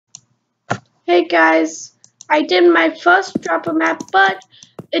Hey guys, I did my first dropper map, but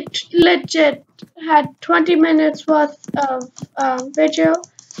it legit had 20 minutes worth of video,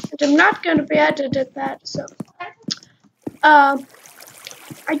 and I'm not going to be edited that, so I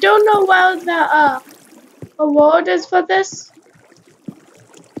don't know what the award is for this.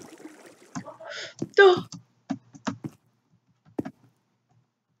 Duh.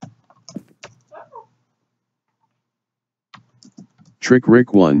 Trick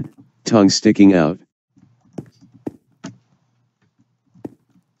Rick 1, tongue sticking out.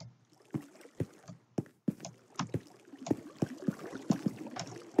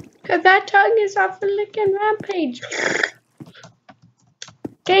 Cause that tongue is off the licking rampage.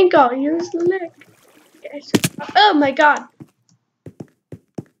 Gengar, use the lick. Yes. Oh my god.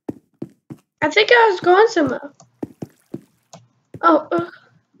 I think I was going somewhere. Oh,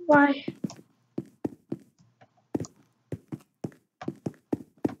 why?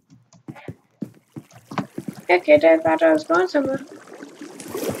 Okay, I thought I was going somewhere.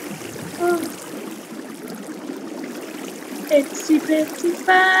 Oh. Itsy bitsy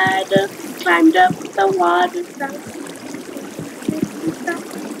spider climbed up the water spout.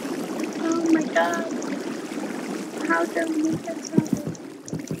 Oh my god. How do we get started?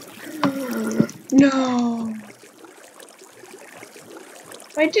 No.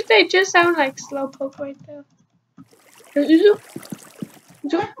 Why did they just sound like Slowpoke right there? Zoop,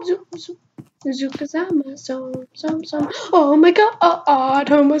 zoop, zoop, zoop. Zookazama, some. Oh my god, I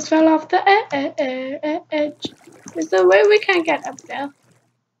almost fell off the edge. Is there a way we can get up there?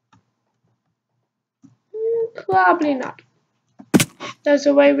 Probably not. There's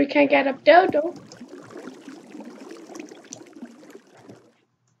a way we can get up there though.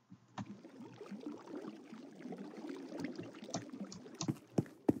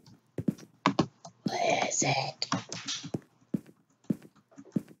 Where is it?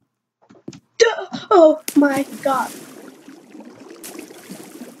 Oh my god.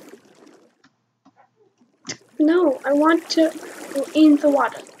 No, I want to go in the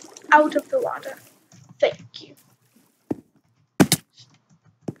water. Out of the water. Thank you.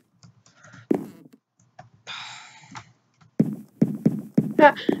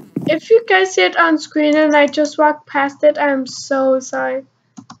 If you guys see it on screen and I just walk past it, I'm so sorry.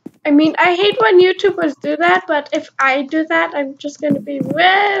 I mean, I hate when YouTubers do that, but if I do that, I'm just going to be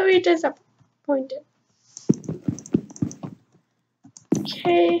very disappointed.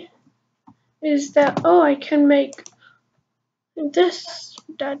 Okay. Is that... Oh, I can make this.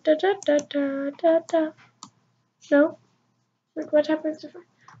 Da da da da da da da. No. Like, what happens if I...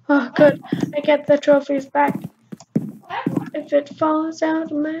 Oh, good. I get the trophies back. If it falls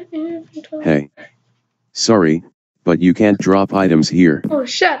out of my inventory. Hey. Sorry, but you can't drop items here. Oh,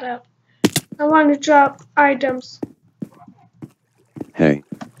 shut up. I want to drop items. Hey.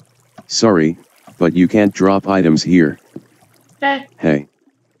 Sorry, but you can't drop items here. Hey. Hey.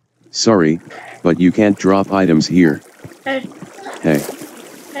 Sorry, but you can't drop items here. Hey. Hey.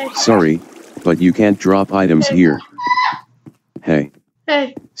 Hey. Sorry, but you can't drop items here. Hey.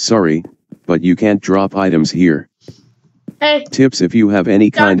 Hey. Sorry, but you can't drop items here. Hey. Tips if you have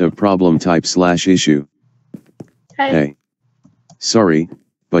any kind of problem type /issue. Hey. Sorry,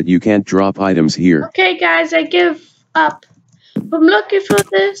 but you can't drop items here. Okay guys, I give up. I'm looking for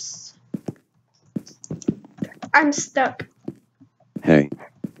this. I'm stuck. Hey.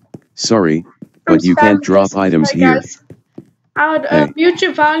 Sorry, but you can't drop items here. I would mute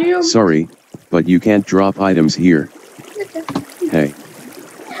your volume. Sorry, but you can't drop items here. Hey.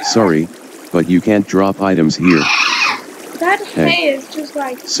 Sorry, but you can't drop items here. That hey is just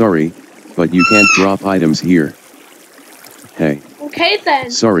like... Sorry, but you can't drop items here. Hey. Okay then.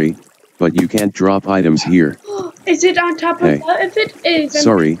 Sorry, but you can't drop items here. Is it on top of that? If it is,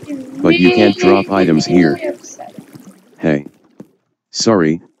 sorry, but you can't drop items here. Hey.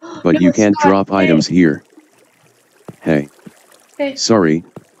 Sorry, but you can't drop items here. Hey. Sorry,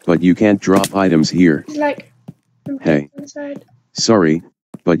 but you can't drop items here. Like, hey. Sorry,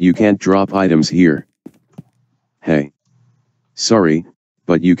 but you can't drop items here. Hey. Sorry,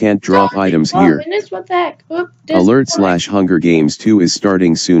 but you can't drop items here. What the heck? Alert /Hunger Games 2 is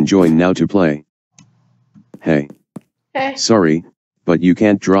starting soon. Join now to play. Hey. Sorry, but you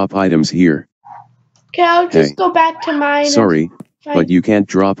can't drop items here. Okay, I'll just go back to mine. Sorry, but you can't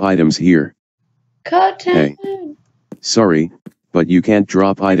drop items here. Hey. Sorry, but you can't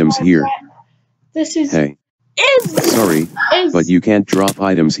drop items here. This is... Sorry, but you can't drop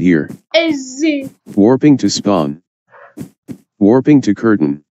items here. Warping to spawn. Warping to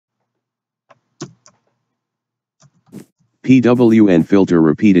curtain. PWN filter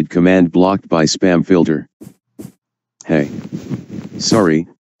repeated command blocked by spam filter. Hey. Sorry,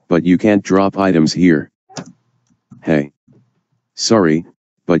 but you can't drop items here. Hey. Sorry,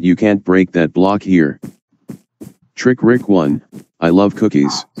 but you can't break that block here. Trick Rick 1, I love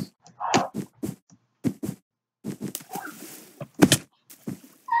cookies.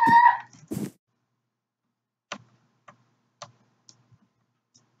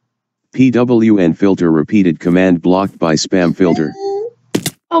 PWN filter repeated command blocked by spam filter.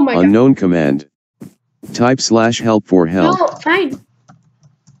 Oh my god. Unknown command. Type /help for help. No, fine.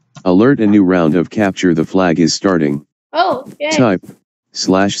 Alert, a new round of capture the flag is starting. Oh, yay. Type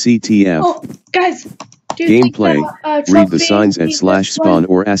 /CTF. Oh, guys. Do you Gameplay. think Read the signs at /spawn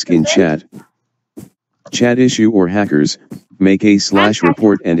or ask in chat. Chat issue or hackers, make a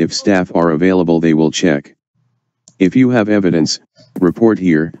 /report, and if staff are available they will check. If you have evidence, report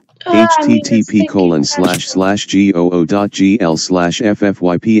here.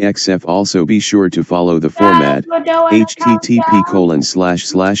 http://goo.gl/ffypxf. Also be sure to follow the format.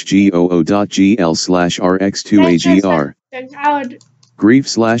 http://goo.gl/rx2agr.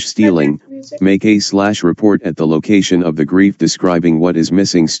 Grief/stealing. Make a /report at the location of the grief describing what is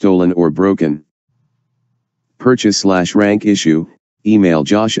missing, stolen or broken. Purchase/rank issue. Email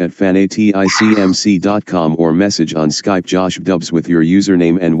josh@fanaticmc.com or message on Skype JoshDubs with your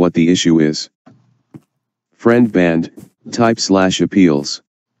username and what the issue is. Friend banned, type /appeals.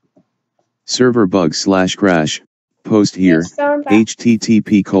 Server bug /crash, post here,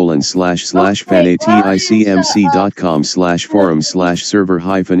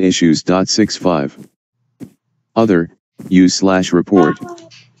 http://fanaticmc.com/forum/server-issues.65. Other, use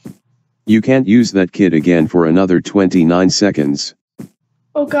 /report. You can't use that kid again for another 29 seconds.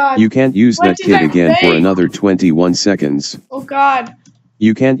 Oh god. You can't use that kid again for another 21 seconds. Oh god.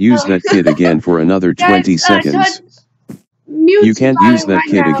 You can't use that kid again for another 20 seconds. You can't use that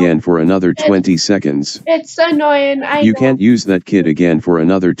kid again for another 20 seconds. It's annoying. You can't use that kid again for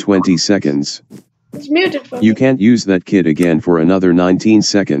another 20 seconds. It's muted for me. You can't use that kid again for another 19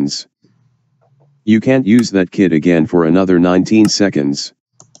 seconds. You can't use that kid again for another 19 seconds.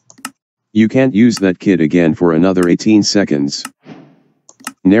 You can't use that kid again for another 18 seconds.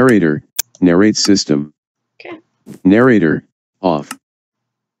 Narrator, narrate system. Okay. Narrator, off.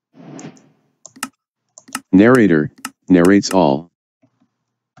 Narrator, narrates all.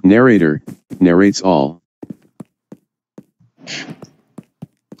 Narrator, narrates all.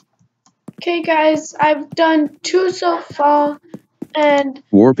 Okay guys, I've done 2 so far, and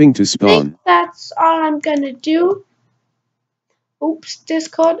Warping to I spawn. think that's all I'm gonna do. Oops,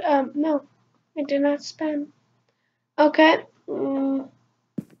 Discord, no, I did not spam. Okay.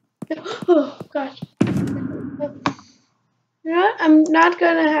 Oh gosh. You know what? I'm not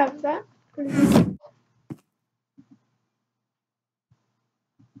gonna have that.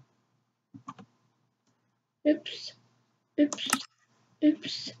 Oops. Oops.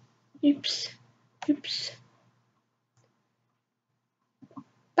 Oops. Oops. Oops.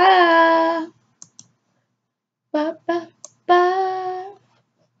 Ba. Ba ba ba.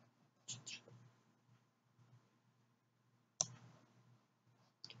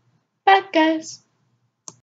 Bye guys.